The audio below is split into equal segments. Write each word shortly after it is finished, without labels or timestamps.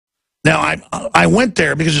Now, I went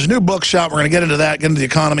there because his new book's out. We're going to get into that, get into the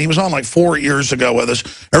economy. He was on like 4 years ago with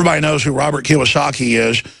us. Everybody knows who Robert Kiyosaki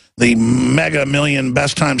is, the mega million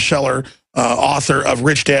best time seller, author of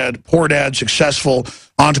Rich Dad, Poor Dad, successful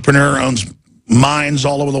entrepreneur, owns mines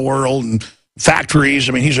all over the world and factories.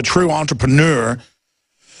 I mean, he's a true entrepreneur.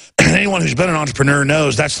 And anyone who's been an entrepreneur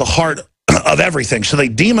knows that's the heart of everything. So they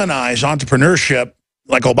demonize entrepreneurship.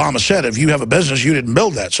 Like Obama said, if you have a business, you didn't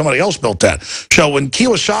build that. Somebody else built that. So when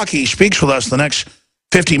Kiyosaki speaks with us the next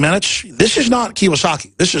 50 minutes, this is not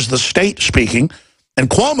Kiyosaki. This is the state speaking. And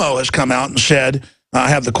Cuomo has come out and said, I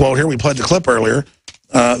have the quote here, we played the clip earlier,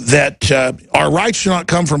 that our rights do not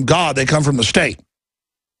come from God, they come from the state.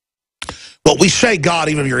 Well, we say God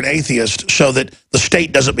even if you're an atheist so that the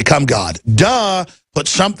state doesn't become God. Duh, put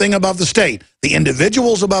something above the state. The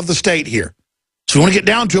individual's above the state here. So when we get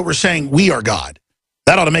down to it, we're saying we are God.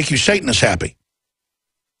 That ought to make you Satanists happy.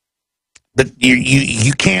 But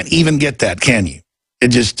you can't even get that, can you?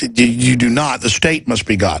 You do not. The state must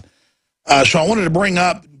be God. So I wanted to bring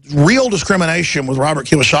up real discrimination with Robert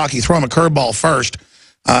Kiyosaki. Throw him a curveball first.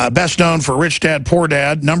 Best known for Rich Dad, Poor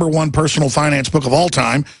Dad, #1 personal finance book of all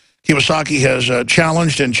time. Kiyosaki has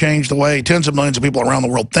challenged and changed the way tens of millions of people around the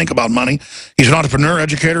world think about money. He's an entrepreneur,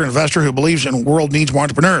 educator, investor who believes in the world needs more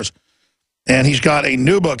entrepreneurs. And he's got a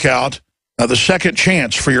new book out, The Second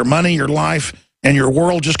Chance for Your Money, Your Life, and Your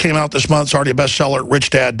World. Just came out this month. It's already a bestseller,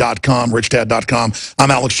 richdad.com, richdad.com.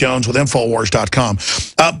 I'm Alex Jones with Infowars.com.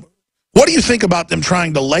 What do you think about them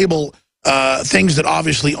trying to label things that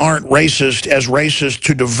obviously aren't racist as racist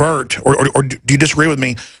to divert, or do you disagree with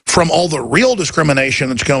me, from all the real discrimination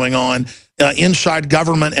that's going on inside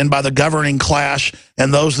government and by the governing class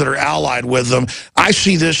and those that are allied with them? I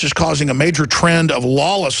see this as causing a major trend of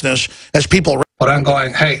lawlessness as people... But I'm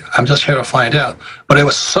going, hey, I'm just here to find out. But it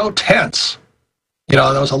was so tense. You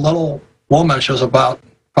know, there was a little woman, she was about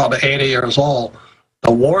probably 80 years old.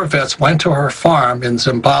 The war vets went to her farm in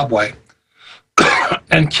Zimbabwe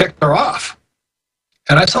and kicked her off.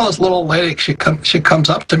 And I saw this little lady, she comes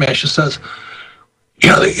up to me and she says, you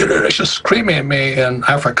know, they're just screaming at me in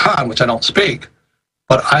Afrikaans, which I don't speak.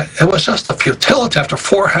 But it was just the futility. After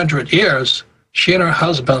 400 years, she and her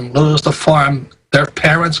husband lose the farm their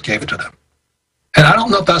parents gave to them. And I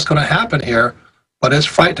don't know if that's going to happen here, but it's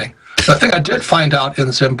frightening. The thing I did find out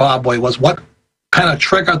in Zimbabwe was what kind of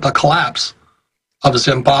triggered the collapse of the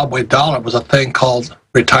Zimbabwe dollar was a thing called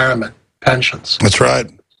retirement pensions. That's right.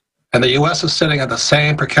 And the U.S. is sitting in the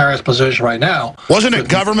same precarious position right now. Wasn't it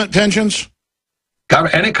government pensions?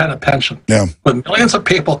 Any kind of pension. Yeah. With millions of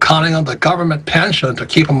people counting on the government pension to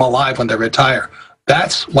keep them alive when they retire.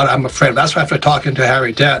 That's what I'm afraid of. That's why after talking to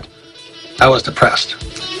Harry Dent, I was depressed.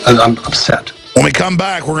 And I'm upset. When we come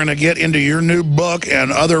back, we're going to get into your new book and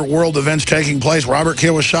other world events taking place. Robert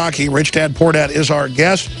Kiyosaki, Rich Dad, Poor Dad, is our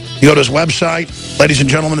guest. You go to his website. Ladies and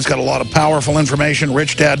gentlemen, it's got a lot of powerful information,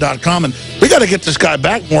 richdad.com. And we got to get this guy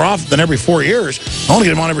back more often than every 4 years. I only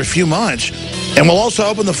get him on every few months. And we'll also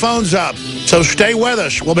open the phones up. So stay with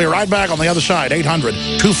us. We'll be right back on the other side,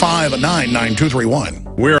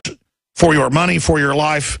 800-259-9231. We're For Your Money, For Your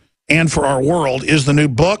Life, and For Our World is the new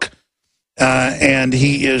book. And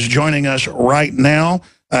he is joining us right now.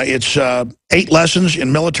 It's 8 lessons in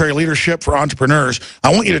military leadership for entrepreneurs.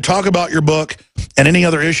 I want you to talk about your book and any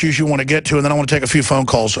other issues you want to get to, and then I want to take a few phone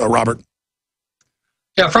calls, Robert.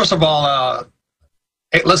 Yeah, first of all,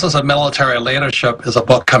 8 Lessons of Military Leadership is a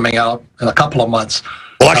book coming out in a couple of months.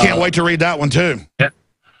 Well, I can't wait to read that one, too.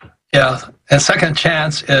 Yeah. And Second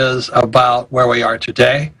Chance is about where we are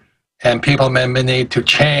today. And people may need to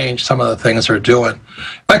change some of the things they're doing.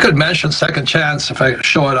 If I could mention Second Chance, if I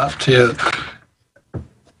show it up to you.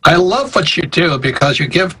 I love what you do because you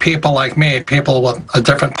give people like me, people with a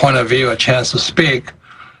different point of view, a chance to speak,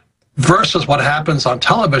 versus what happens on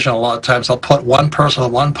television a lot of times. They'll put one person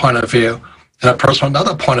with one point of view and a person with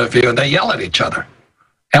another point of view, and they yell at each other.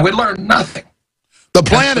 And we learn nothing. The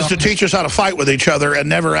plan is to teach us how to fight with each other and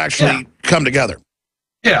never actually come together.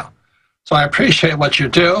 Yeah. So I appreciate what you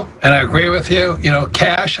do, and I agree with you. You know,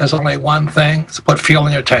 cash has only one thing: to put fuel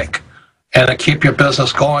in your tank, and to keep your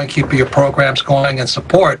business going, keep your programs going, and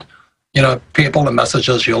support, you know, people and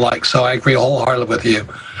messages you like. So I agree wholeheartedly with you.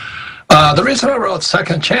 The reason I wrote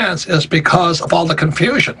Second Chance is because of all the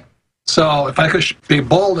confusion. So if I could be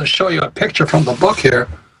bold and show you a picture from the book here,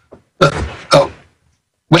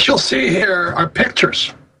 what you'll see here are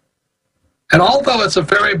pictures. And although it's a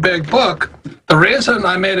very big book, the reason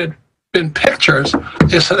I made it in pictures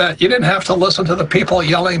is so that you didn't have to listen to the people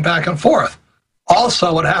yelling back and forth.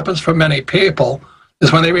 Also, what happens for many people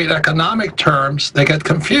is when they read economic terms, they get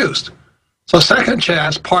confused. So Second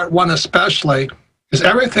Chance, part 1 especially, is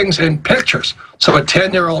everything's in pictures. So a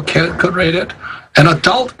 10-year-old kid could read it, an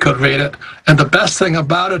adult could read it, and the best thing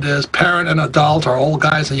about it is parent and adult, or old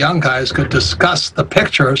guys and young guys, could discuss the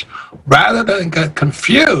pictures rather than get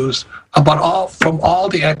confused about all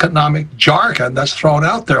the economic jargon that's thrown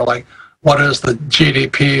out there, like what is the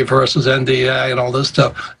GDP versus NDA and all this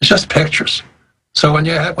stuff. It's just pictures. So when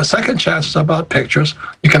you have a second chances about pictures,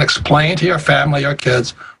 you can explain to your family, your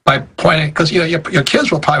kids, by pointing, because your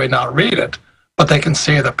kids will probably not read it, but they can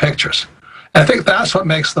see the pictures. And I think that's what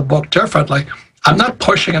makes the book different. Like, I'm not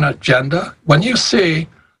pushing an agenda. When you see,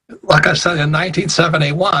 like I said, in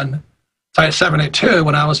 1971, 72,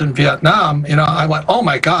 when I was in Vietnam, I went, oh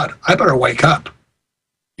my God, I better wake up.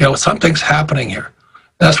 Something's happening here.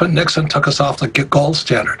 That's when Nixon took us off the gold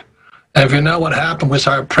standard. And if you know what happened, we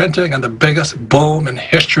started printing, and the biggest boom in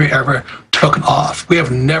history ever took off. We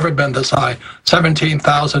have never been this high.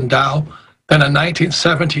 17,000 Dow. Then in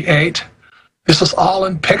 1978, this is all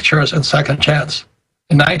in pictures and second chance.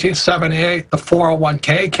 In 1978, the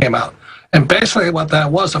 401k came out. And basically what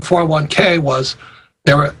that was, the 401k was,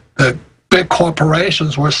 the big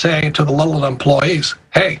corporations were saying to the little employees,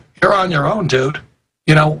 hey, you're on your own, dude.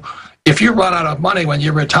 If you run out of money when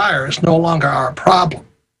you retire, it's no longer our problem.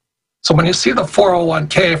 So when you see the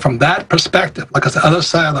 401k from that perspective, like it's the other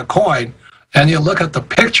side of the coin, and you look at the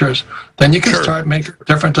pictures, then you can start making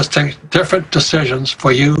different decisions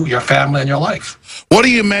for you, your family, and your life. What do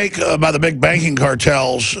you make by the big banking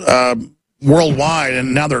cartels worldwide,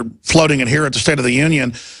 and now they're floating it here at the State of the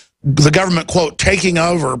Union, the government, quote, taking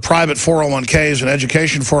over private 401ks and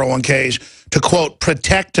education 401ks to, quote,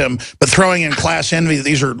 protect them, but throwing in class envy that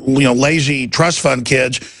these are, lazy trust fund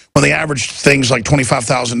kids when they average things like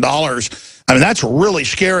 $25,000. I mean, that's really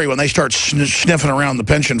scary when they start sniffing around the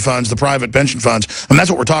pension funds, the private pension funds. I mean,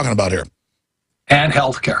 that's what we're talking about here. And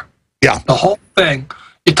healthcare. Yeah. The whole thing.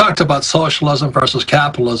 You talked about socialism versus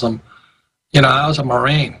capitalism. I was a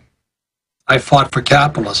Marine. I fought for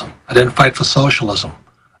capitalism. I didn't fight for socialism.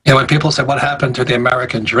 When people say, what happened to the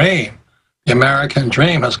American dream? The American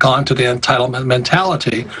dream has gone to the entitlement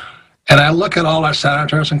mentality. And I look at all our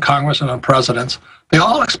senators and congressmen and presidents, they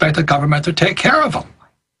all expect the government to take care of them.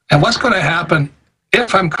 And what's going to happen,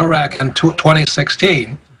 if I'm correct, in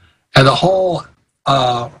 2016, and the whole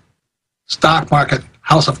stock market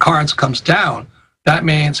house of cards comes down, that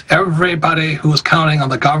means everybody who's counting on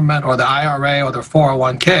the government or the IRA or the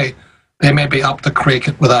 401k, they may be up the creek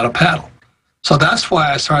without a paddle. So that's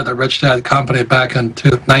why I started the Rich Dad Company back in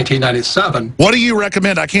 1997. What do you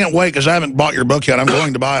recommend? I can't wait because I haven't bought your book yet. I'm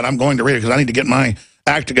going to buy it. I'm going to read it because I need to get my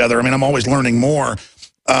act together. I mean, I'm always learning more.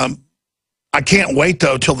 I can't wait,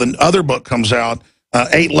 though, till the other book comes out,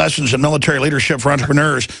 8 Lessons in Military Leadership for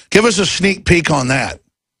Entrepreneurs. Give us a sneak peek on that.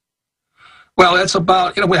 Well, it's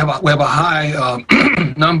about, we have a high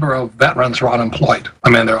number of veterans who are unemployed.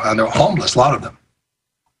 I mean, they're homeless, a lot of them.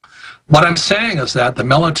 What I'm saying is that the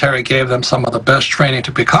military gave them some of the best training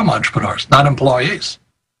to become entrepreneurs, not employees.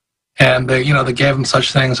 And they gave them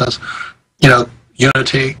such things as,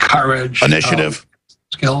 unity, courage, initiative,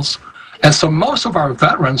 skills. And so most of our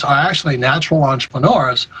veterans are actually natural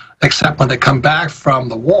entrepreneurs, except when they come back from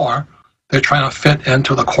the war, they're trying to fit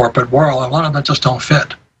into the corporate world. And a lot of them just don't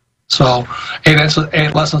fit. So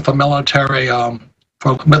 8 Lessons for military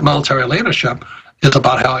leadership is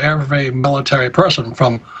about how every military person,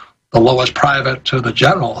 from the lowest private to the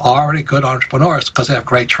general, are already good entrepreneurs because they have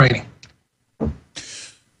great training.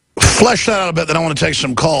 Flesh that out a bit, then I want to take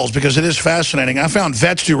some calls because it is fascinating. I found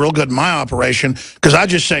vets do real good in my operation because I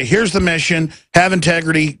just say, here's the mission, have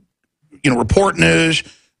integrity, report news,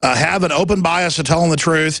 have an open bias of telling the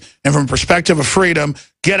truth, and from a perspective of freedom,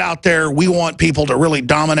 get out there. We want people to really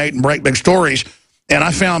dominate and break big stories. And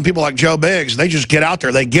I found people like Joe Biggs, they just get out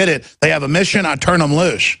there. They get it. They have a mission. I turn them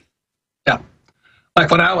loose. Yeah. Like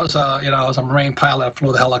when I was, I was a Marine pilot, I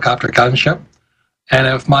flew the helicopter gunship. And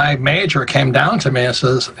if my major came down to me and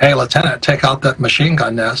says, hey, Lieutenant, take out that machine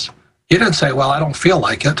gun nest, he didn't say, well, I don't feel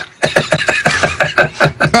like it.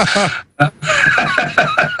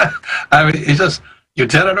 I mean, he just, you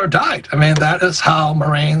did it or died. I mean, that is how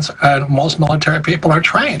Marines and most military people are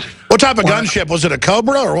trained. What type of gunship? Was it a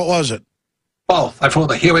Cobra or what was it? Both. I flew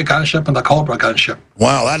the Huey gunship and the Cobra gunship.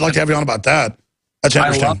 Wow, I'd like to have you on about that. That's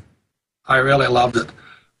interesting. I really loved it.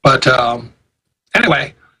 But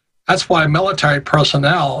anyway, that's why military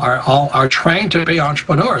personnel are trained to be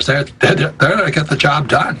entrepreneurs. They're there to get the job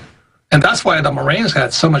done. And that's why the Marines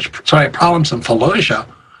had so many problems in Fallujah.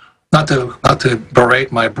 Not to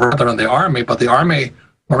berate my brother in the Army, but the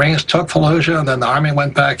Marines took Fallujah, and then the Army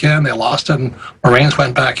went back in. They lost it, and Marines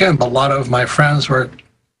went back in. But a lot of my friends were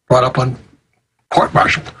brought up on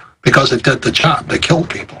court-martialed because they did the job. They killed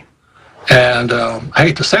people. And I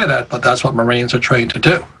hate to say that, but that's what Marines are trained to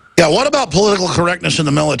do. Yeah, what about political correctness in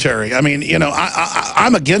the military? I mean, you know,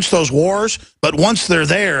 I'm against those wars, but once they're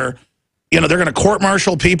there, you know, they're going to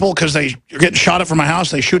court-martial people because you're getting shot at from a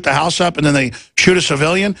house, they shoot the house up, and then they shoot a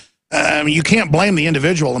civilian. I mean, you can't blame the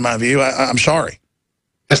individual, in my view. I'm sorry.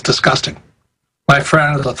 It's disgusting. My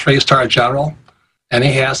friend is a 3-star general, and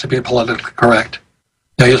he has to be politically correct.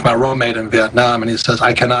 You know, he was my roommate in Vietnam, and he says,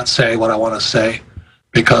 I cannot say what I want to say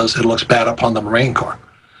because it looks bad upon the Marine Corps.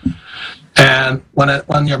 And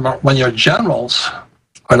when your generals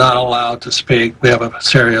are not allowed to speak, we have a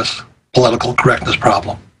serious political correctness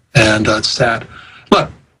problem, and it's sad. Look,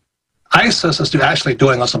 ISIS is actually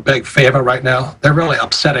doing us a big favor right now. They're really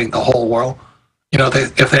upsetting the whole world. You know,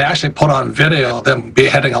 if they actually put on video of them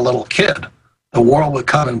beheading a little kid, the world would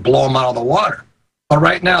come and blow them out of the water. But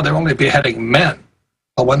right now, they're only beheading men.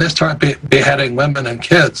 But when they start beheading women and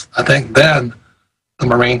kids, I think then the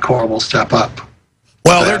Marine Corps will step up.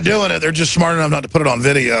 Well, they're doing it. They're just smart enough not to put it on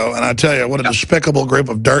video. And I tell you, what a despicable group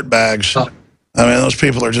of dirtbags. Oh. I mean, those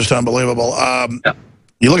people are just unbelievable.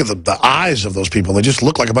 You look at the eyes of those people. They just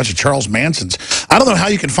look like a bunch of Charles Mansons. I don't know how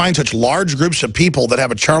you can find such large groups of people that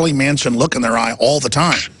have a Charlie Manson look in their eye all the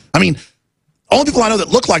time. I mean, all the people I know that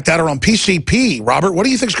look like that are on PCP. Robert, what do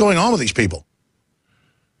you think's going on with these people?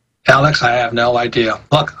 Alex, I have no idea.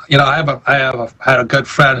 Look, you know, I had a good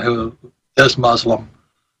friend who is Muslim.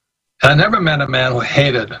 And I never met a man who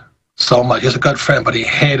hated so much. He's a good friend, but he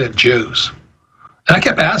hated Jews. And I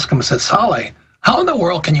kept asking him, I said, Saleh, how in the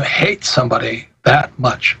world can you hate somebody that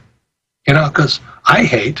much? You know, because I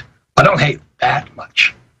don't hate that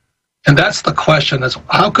much. And that's the question, is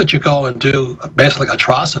how could you go and do basically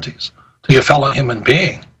atrocities to your fellow human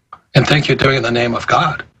being and think you're doing it in the name of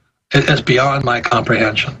God? It is beyond my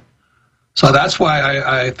comprehension. So that's why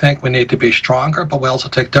I think we need to be stronger, but we also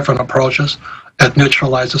take different approaches that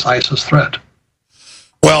neutralizes ISIS threat.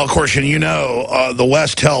 Well, of course, and you know, the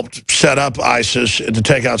West helped set up ISIS to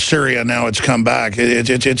take out Syria. Now it's come back. It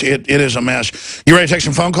is a mess. You ready to take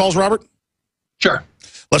some phone calls, Robert? Sure.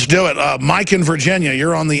 Let's do it. Mike in Virginia,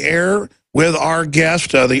 you're on the air with our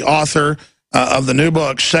guest, the author of the new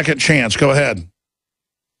book, Second Chance. Go ahead.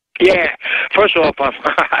 Yeah. First of all,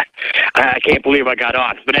 I can't believe I got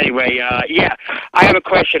on. But anyway, yeah, I have a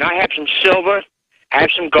question. I have some silver. I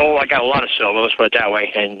have some gold. I got a lot of silver, let's put it that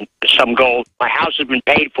way, and some gold. My house has been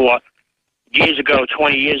paid for years ago,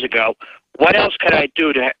 20 years ago. What else could I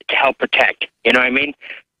do to help protect? You know what I mean?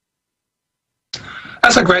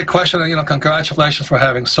 That's a great question. You know, congratulations for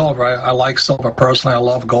having silver. I like silver personally. I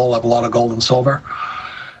love gold. I have a lot of gold and silver.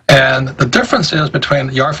 And the difference is between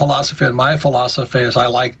your philosophy and my philosophy is I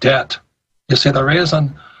like debt. You see, the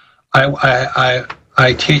reason I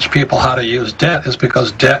teach people how to use debt is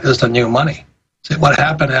because debt is the new money. See, what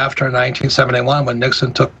happened after 1971 when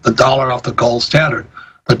Nixon took the dollar off the gold standard?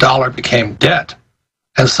 The dollar became debt.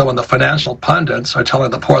 And so when the financial pundits are telling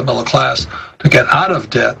the poor middle class to get out of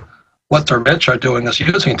debt, what the rich are doing is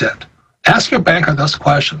using debt. Ask your banker this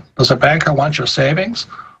question. Does a banker want your savings,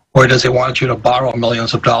 or does he want you to borrow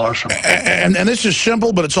millions of dollars from him? And this is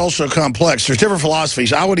simple, but it's also complex. There's different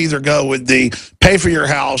philosophies. I would either go with the pay for your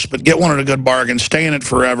house, but get one at a good bargain, stay in it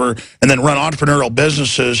forever, and then run entrepreneurial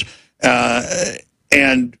businesses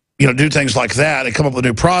and, you know, do things like that and come up with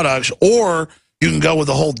new products. Or you can go with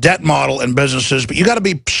the whole debt model and businesses, but you got to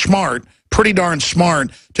be smart, pretty darn smart,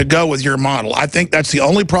 to go with your model. I think that's the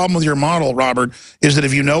only problem with your model, Robert, is that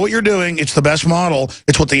if you know what you're doing, it's the best model.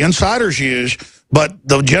 It's what the insiders use, but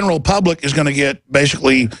the general public is going to get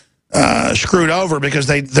basically screwed over because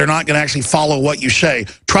they're not going to actually follow what you say.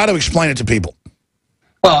 Try to explain it to people.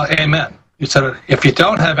 Well, amen. You said, if you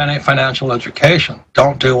don't have any financial education,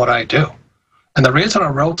 don't do what I do. And the reason I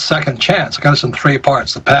wrote Second Chance, I got this in 3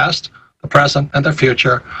 parts: the past, the present, and the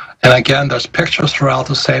future. And again, there's pictures throughout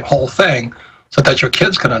the same whole thing so that your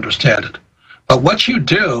kids can understand it. But what you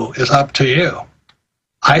do is up to you.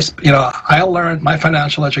 I learned my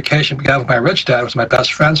financial education began with my rich dad, who was my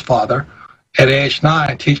best friend's father, at age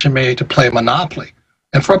 9, teaching me to play Monopoly.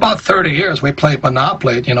 And for about 30 years, we played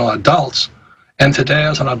Monopoly, you know, adults. And today,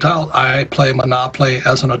 as an adult, I play Monopoly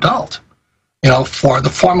as an adult. You know, the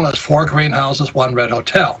formula is 4 greenhouses, 1 red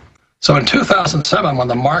hotel. So in 2007, when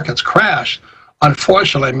the markets crashed,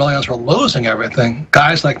 unfortunately, millions were losing everything.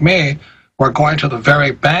 Guys like me were going to the very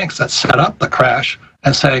banks that set up the crash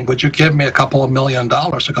and saying, would you give me a couple of $1 million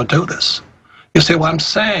to go do this? You see, what I'm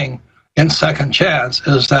saying in Second Chance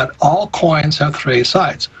is that all coins have 3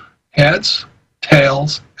 sides: heads,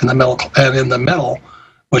 tails, and in the middle,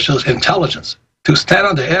 which is intelligence. To stand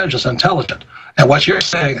on the edge is intelligent. And what you're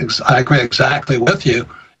saying, I agree exactly with you,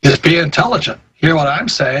 is be intelligent. hear what I'm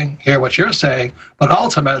saying, hear what you're saying, but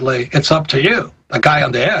ultimately it's up to you, the guy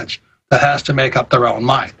on the edge, that has to make up their own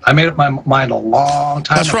mind. I made up my mind a long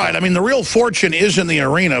time ago. That's right. I mean, the real fortune is in the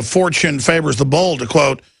arena. Fortune favors the bold, to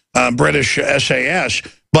quote British SAS.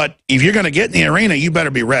 But if you're going to get in the arena, you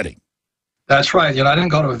better be ready. That's right. You know, I didn't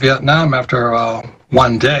go to Vietnam after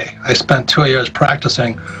one day. I spent 2 years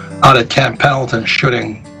practicing out at Camp Pendleton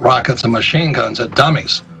shooting rockets and machine guns at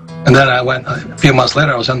dummies. And then I went, a few months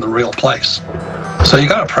later, I was in the real place. So you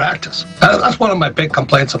got to practice. That's one of my big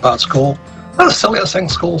complaints about school. One of the silliest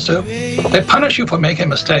things schools do. They punish you for making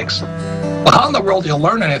mistakes. Well, how in the world do you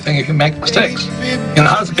learn anything if you make mistakes? You know,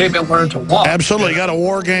 how does a baby learn to walk? Absolutely. You got to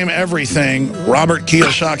war game everything. Robert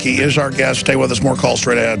Kiyosaki is our guest. Stay with us. More calls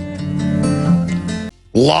straight ahead.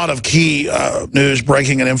 A lot of key news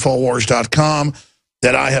breaking at Infowars.com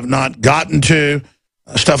that I have not gotten to.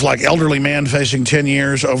 Stuff like elderly man facing 10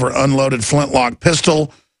 years over unloaded flintlock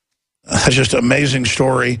pistol. That's just an amazing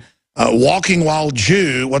story. Walking while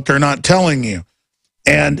Jew, what they're not telling you.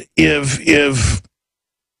 And if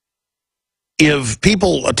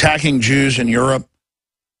people attacking Jews in Europe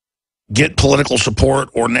get political support,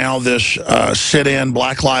 or now this sit-in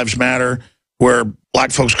Black Lives Matter, where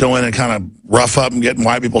black folks go in and kind of rough up and get in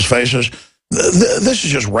white people's faces, this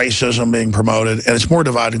is just racism being promoted, and it's more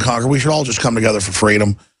divide and conquer. We should all just come together for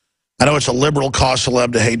freedom. I know it's a liberal cause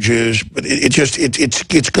celeb to hate Jews, but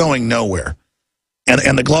it's going nowhere.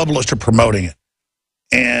 And the globalists are promoting it.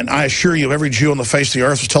 And I assure you, if every Jew on the face of the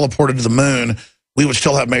earth was teleported to the moon, we would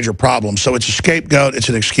still have major problems. So it's a scapegoat, it's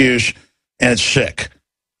an excuse, and it's sick.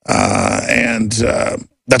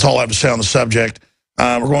 That's all I have to say on the subject.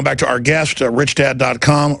 We're going back to our guest,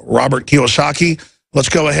 richdad.com, Robert Kiyosaki. Let's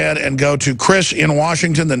go ahead and go to Chris in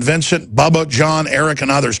Washington, then Vincent, Bubba, John, Eric, and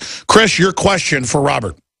others. Chris, your question for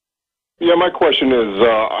Robert. Yeah, my question is,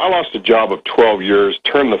 I lost a job of 12 years,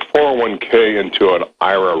 turned the 401k into an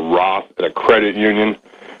IRA Roth at a credit union,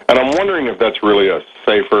 and I'm wondering if that's really a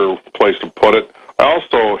safer place to put it. I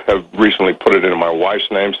also have recently put it into my wife's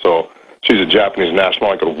name, so she's a Japanese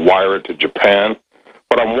national. I could wire it to Japan.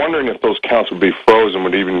 But I'm wondering if those accounts would be frozen,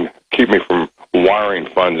 would even keep me from wiring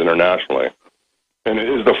funds internationally. And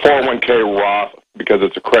is the 401k Roth, because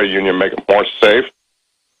it's a credit union, make it more safe?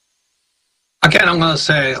 Again, I'm going to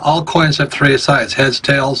say all coins have three sides, heads,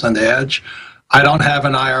 tails, and the edge. I don't have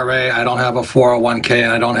an IRA, I don't have a 401k,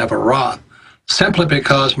 and I don't have a Roth, simply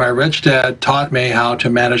because my rich dad taught me how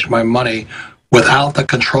to manage my money without the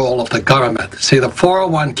control of the government. See, the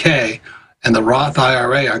 401k and the Roth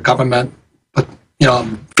IRA are government,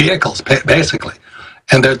 vehicles, basically.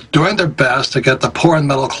 And they're doing their best to get the poor and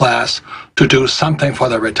middle class to do something for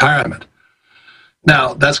their retirement.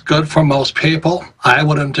 Now, that's good for most people. I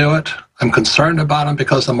wouldn't do it. I'm concerned about them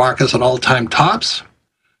because the market's at all-time tops.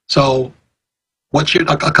 So like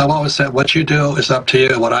I've always said, what you do is up to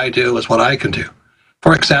you. What I do is what I can do.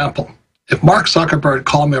 For example, if Mark Zuckerberg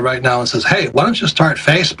called me right now and says, hey, why don't you start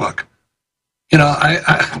Facebook? You know,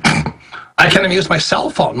 I can't even use my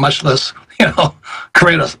cell phone, much less,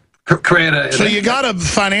 create a... So you got to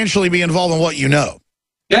financially be involved in what you know.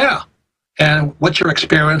 Yeah. And what your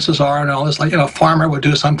experiences are and all this. Like, a farmer would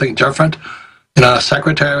do something different. A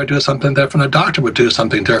secretary would do something different. A doctor would do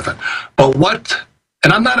something different. But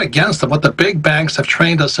and I'm not against them, what the big banks have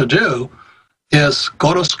trained us to do is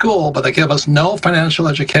go to school, but they give us no financial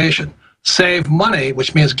education. Save money,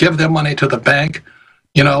 which means give their money to the bank,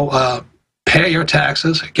 pay your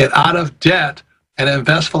taxes, get out of debt, and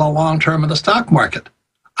invest for the long term in the stock market.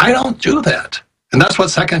 I don't do that. And that's what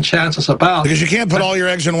Second Chance is about. Because you can't put all your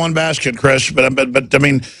eggs in one basket, Chris. But I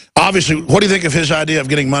mean, obviously, what do you think of his idea of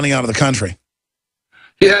getting money out of the country?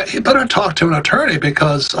 Yeah, he better talk to an attorney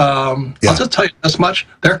because I'll just tell you this much: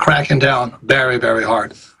 they're cracking down very, very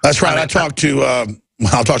hard. That's right. I talked to a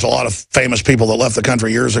lot of famous people that left the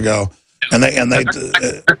country years ago, and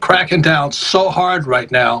they're cracking down so hard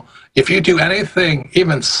right now. If you do anything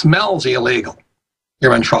even smells illegal,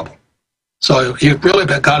 you're in trouble. So you've really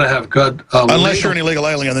got to have good... Unless you're an illegal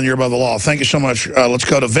alien, then you're above the law. Thank you so much. Let's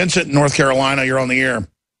go to Vincent in North Carolina. You're on the air.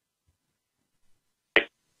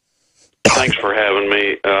 Thanks for having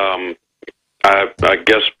me. I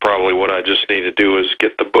guess probably what I just need to do is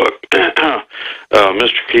get the book.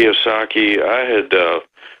 Mr. Kiyosaki, I had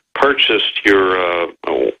purchased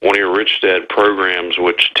one of your Rich Dad programs,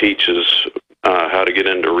 which teaches how to get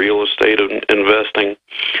into real estate investing.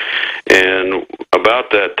 And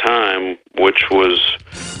about that time, which was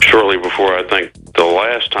shortly before I think the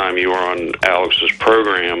last time you were on Alex's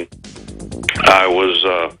program, I was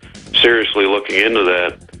seriously looking into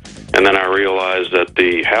that. And then I realized that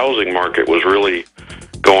the housing market was really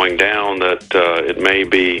going down, that it may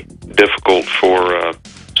be difficult for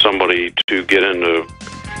somebody to get into,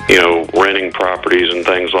 you know, renting properties and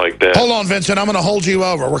things like that. Hold on, Vincent. I'm going to hold you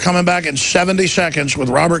over. We're coming back in 70 seconds with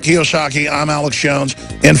Robert Kiyosaki. I'm Alex Jones,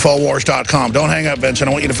 Infowars.com. Don't hang up, Vincent.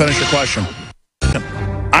 I want you to finish your question.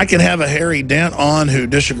 I can have a Harry Dent on who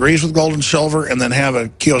disagrees with gold and silver and then have a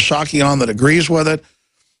Kiyosaki on that agrees with it.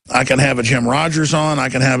 I can have a Jim Rogers on. I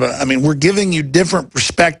can have a, I mean, we're giving you different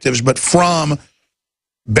perspectives, but from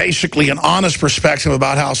basically an honest perspective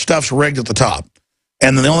about how stuff's rigged at the top.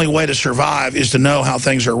 And the only way to survive is to know how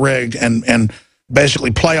things are rigged and basically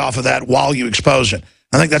play off of that while you expose it.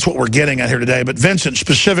 I think that's what we're getting at here today. But Vincent,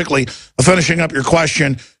 specifically, finishing up your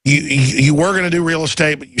question, you were going to do real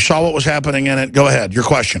estate, but you saw what was happening in it. Go ahead, your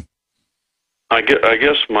question. I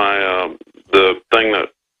guess my the thing that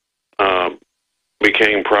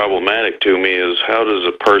became problematic to me is, how does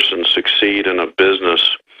a person succeed in a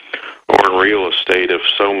business or in real estate if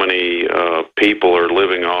so many people are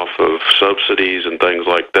living off of subsidies and things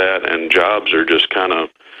like that, and jobs are just kind of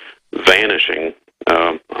vanishing?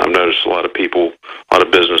 I've noticed a lot of people, a lot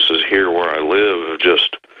of businesses here where I live have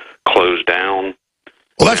just closed down.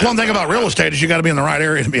 Well, that's one thing about real estate is you got to be in the right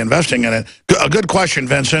area to be investing in it. A good question,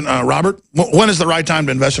 Vincent. Robert, when is the right time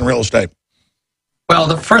to invest in real estate? Well,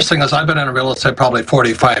 the first thing is, I've been in real estate probably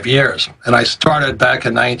 45 years, and I started back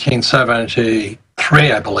in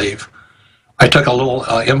 1973, I believe. I took a little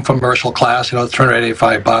infomercial class, you know,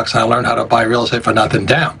 $385, and I learned how to buy real estate for nothing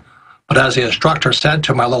down. But as the instructor said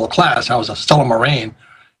to my little class, I was still a Marine,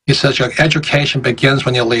 he says, your education begins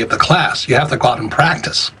when you leave the class. You have to go out and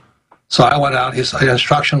practice. So I went out, his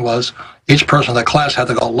instruction was each person in the class had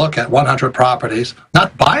to go look at 100 properties,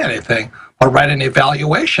 not buy anything, but write an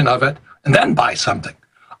evaluation of it, and then buy something.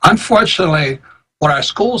 Unfortunately, what our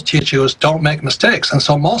schools teach you is don't make mistakes. And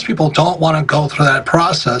so most people don't want to go through that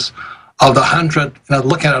process of the 100, you know,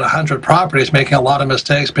 looking at 100 properties, making a lot of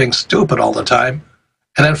mistakes, being stupid all the time.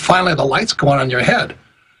 And then finally the lights go on in your head.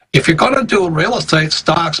 If you're going to do real estate,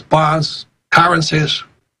 stocks, bonds, currencies,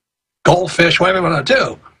 goldfish, whatever you want to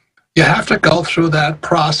do, you have to go through that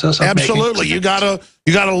process of absolutely. You gotta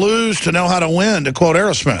lose to know how to win, to quote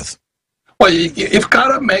Aerosmith. Well, you've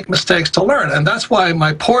got to make mistakes to learn. And that's why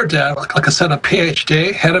my poor dad, like I said, a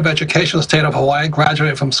PhD, head of education in the state of Hawaii,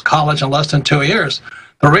 graduated from college in less than 2 years.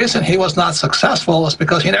 The reason he was not successful is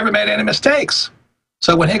because he never made any mistakes.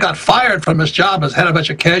 So when he got fired from his job as head of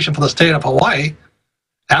education for the state of Hawaii,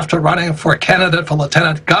 after running for a candidate for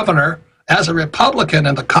lieutenant governor as a Republican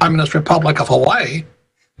in the Communist Republic of Hawaii,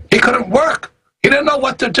 he couldn't work. He didn't know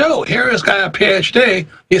what to do. Here is guy a PhD.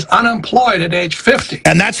 He's unemployed at age 50.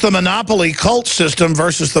 And that's the monopoly cult system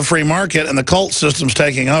versus the free market, and the cult system's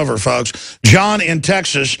taking over, folks. John in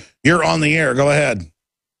Texas, you're on the air. Go ahead.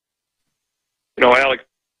 You know, Alex,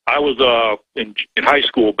 I was in high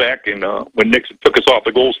school back in when Nixon took us off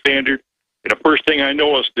the gold standard. And the first thing I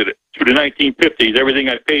noticed that through the 1950s, everything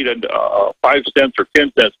I paid 5 cents or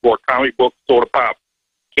 10 cents for, comic books, soda pop,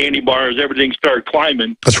 candy bars, everything started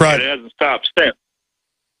climbing. That's right. And it hasn't stopped since.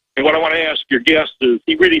 And what I want to ask your guest is,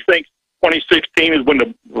 he really thinks 2016 is when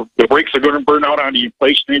the brakes are going to burn out on the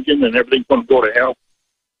inflation engine and everything's going to go to hell?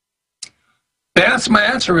 My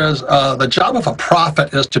answer is the job of a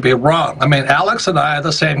prophet is to be wrong. I mean, Alex and I are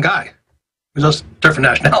the same guy. We're just different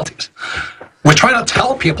nationalities. We're trying to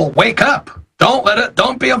tell people, wake up.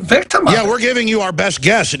 Don't be a victim of it. Yeah, we're giving you our best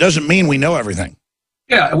guess. It doesn't mean we know everything.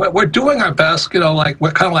 Yeah, we're doing our best, you know, like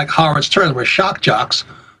we're kind of like Howard Stern. We're shock jocks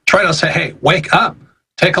trying to say, hey, wake up.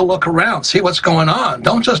 Take a look around. See what's going on.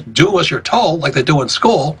 Don't just do as you're told like they do in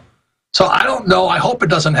school. So I don't know. I hope it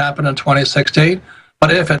doesn't happen in 2016.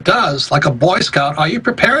 But if it does, like a Boy Scout, are you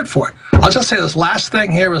prepared for it? I'll just say this last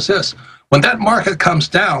thing here is this. When that market comes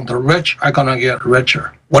down, the rich are going to get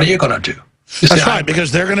richer. What are you going to do? That's right,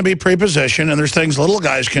 because they're going to be prepositioned, and there's things little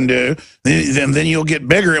guys can do, and then you'll get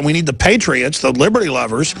bigger, and we need the patriots, the liberty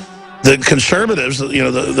lovers, the conservatives, you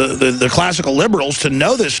know, the classical liberals to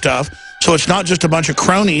know this stuff, so it's not just a bunch of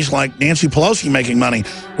cronies like Nancy Pelosi making money.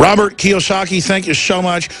 Robert Kiyosaki, thank you so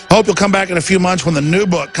much. Hope you'll come back in a few months when the new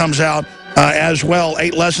book comes out as well,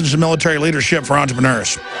 8 Lessons in Military Leadership for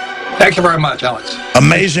Entrepreneurs. Thank you very much, Alex.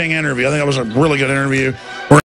 Amazing interview. I think that was a really good interview.